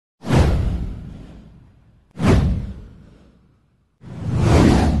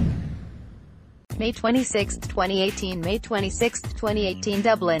May 26, 2018. May 26, 2018.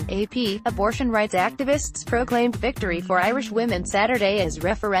 Dublin, AP. Abortion rights activists proclaimed victory for Irish women Saturday as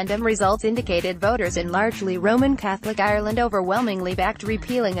referendum results indicated voters in largely Roman Catholic Ireland overwhelmingly backed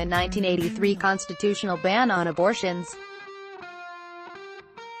repealing a 1983 constitutional ban on abortions.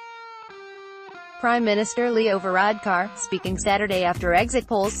 Prime Minister Leo Varadkar, speaking Saturday after exit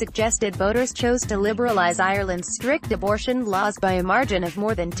polls suggested voters chose to liberalize Ireland's strict abortion laws by a margin of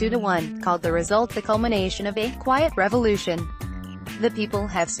more than 2-1, called the result the culmination of a quiet revolution. The people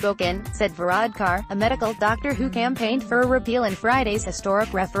have spoken, said Varadkar, a medical doctor who campaigned for a repeal in Friday's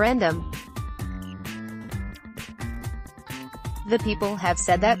historic referendum. The people have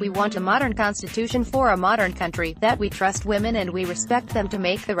said that we want a modern constitution for a modern country, that we trust women and we respect them to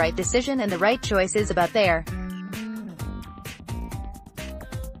make the right decision and the right choices about their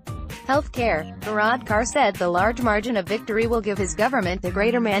health care. Varadkar said the large margin of victory will give his government a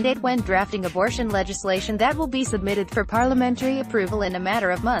greater mandate when drafting abortion legislation that will be submitted for parliamentary approval in a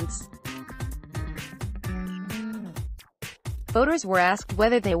matter of months. Voters were asked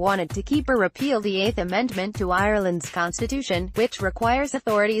whether they wanted to keep or repeal the Eighth Amendment to Ireland's constitution, which requires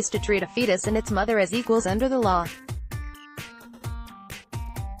authorities to treat a fetus and its mother as equals under the law.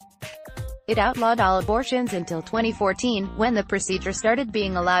 It outlawed all abortions until 2014, when the procedure started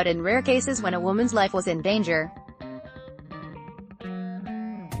being allowed in rare cases when a woman's life was in danger.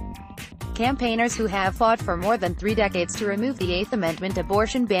 Campaigners who have fought for more than 3 decades to remove the Eighth Amendment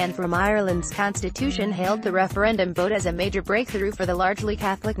abortion ban from Ireland's constitution hailed the referendum vote as a major breakthrough for the largely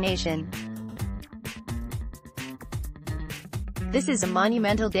Catholic nation. "This is a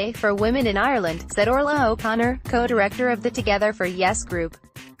monumental day for women in Ireland," said Orla O'Connor, co-director of the Together for Yes group.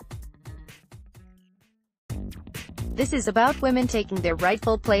 "This is about women taking their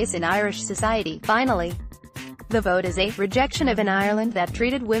rightful place in Irish society, finally. The vote is a rejection of an Ireland that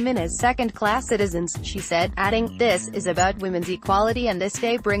treated women as second-class citizens," she said, adding, "This is about women's equality and this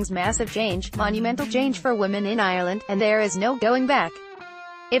day brings massive change, monumental change for women in Ireland, and there is no going back."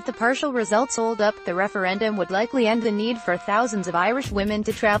 If the partial results hold up, the referendum would likely end the need for thousands of Irish women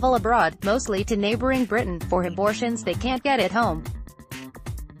to travel abroad, mostly to neighbouring Britain, for abortions they can't get at home.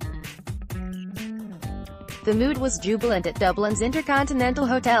 The mood was jubilant at Dublin's Intercontinental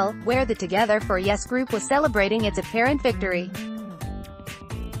Hotel, where the Together for Yes group was celebrating its apparent victory.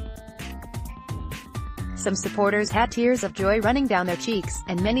 Some supporters had tears of joy running down their cheeks,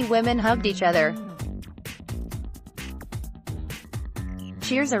 and many women hugged each other.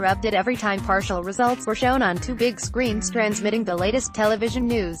 Cheers erupted every time partial results were shown on 2 big screens transmitting the latest television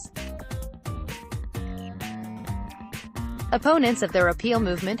news. Opponents of the repeal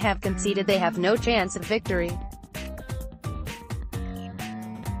movement have conceded they have no chance of victory.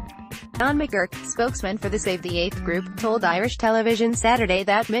 John McGurk, spokesman for the Save the Eighth group, told Irish television Saturday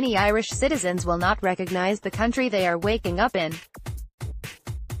that many Irish citizens will not recognise the country they are waking up in.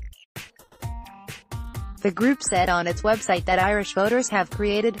 The group said on its website that Irish voters have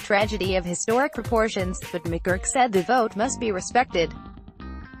created a tragedy of historic proportions, but McGurk said the vote must be respected.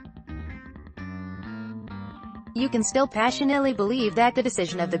 "You can still passionately believe that the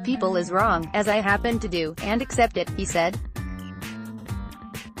decision of the people is wrong, as I happen to do, and accept it," he said.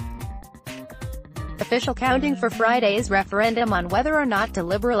 Official counting for Friday's referendum on whether or not to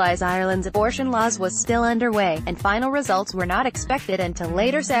liberalize Ireland's abortion laws was still underway, and final results were not expected until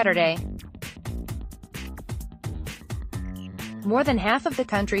later Saturday. More than half of the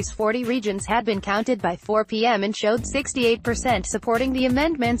country's 40 regions had been counted by 4 p.m. and showed 68% supporting the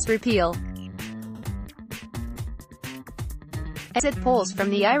amendment's repeal. Exit polls from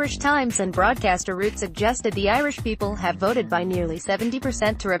the Irish Times and broadcaster Root suggested the Irish people have voted by nearly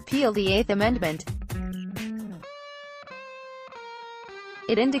 70% to repeal the Eighth Amendment.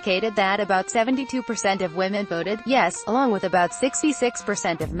 It indicated that about 72% of women voted yes, along with about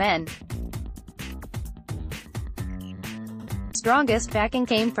 66% of men. Strongest backing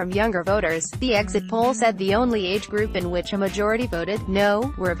came from younger voters. The exit poll said the only age group in which a majority voted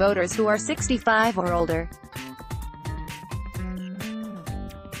no were voters who are 65 or older.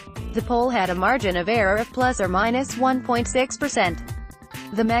 The poll had a margin of error of plus or minus 1.6%.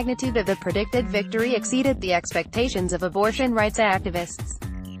 The magnitude of the predicted victory exceeded the expectations of abortion rights activists.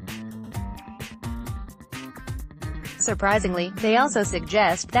 Surprisingly, they also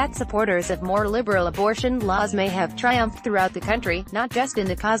suggest that supporters of more liberal abortion laws may have triumphed throughout the country, not just in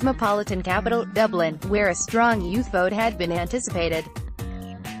the cosmopolitan capital, Dublin, where a strong youth vote had been anticipated.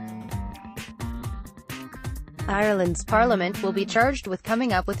 Ireland's parliament will be charged with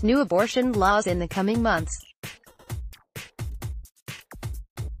coming up with new abortion laws in the coming months.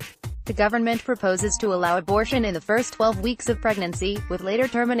 The government proposes to allow abortion in the first 12 weeks of pregnancy, with later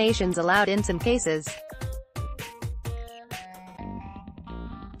terminations allowed in some cases.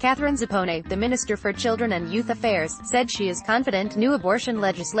 Catherine Zappone, the Minister for Children and Youth Affairs, said she is confident new abortion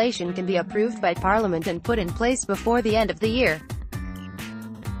legislation can be approved by Parliament and put in place before the end of the year.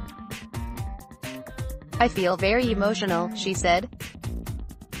 "I feel very emotional," she said.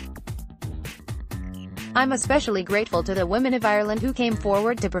 "I'm especially grateful to the women of Ireland who came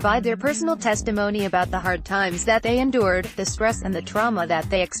forward to provide their personal testimony about the hard times that they endured, the stress and the trauma that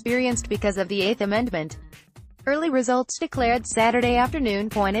they experienced because of the Eighth Amendment." Early results declared Saturday afternoon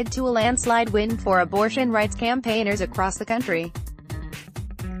pointed to a landslide win for abortion rights campaigners across the country.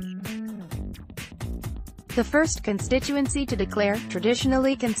 The first constituency to declare,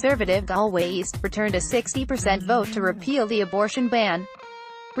 traditionally conservative Galway East, returned a 60% vote to repeal the abortion ban.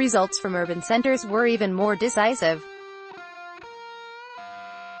 Results from urban centres were even more decisive.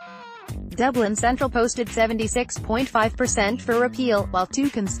 Dublin Central posted 76.5% for repeal, while two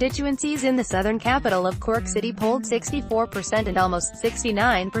constituencies in the southern capital of Cork City polled 64% and almost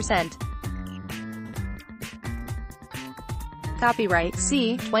 69%. Copyright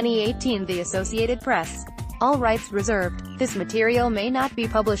C. 2018 The Associated Press. All rights reserved. This material may not be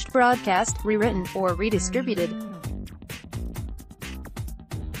published, broadcast, rewritten, or redistributed.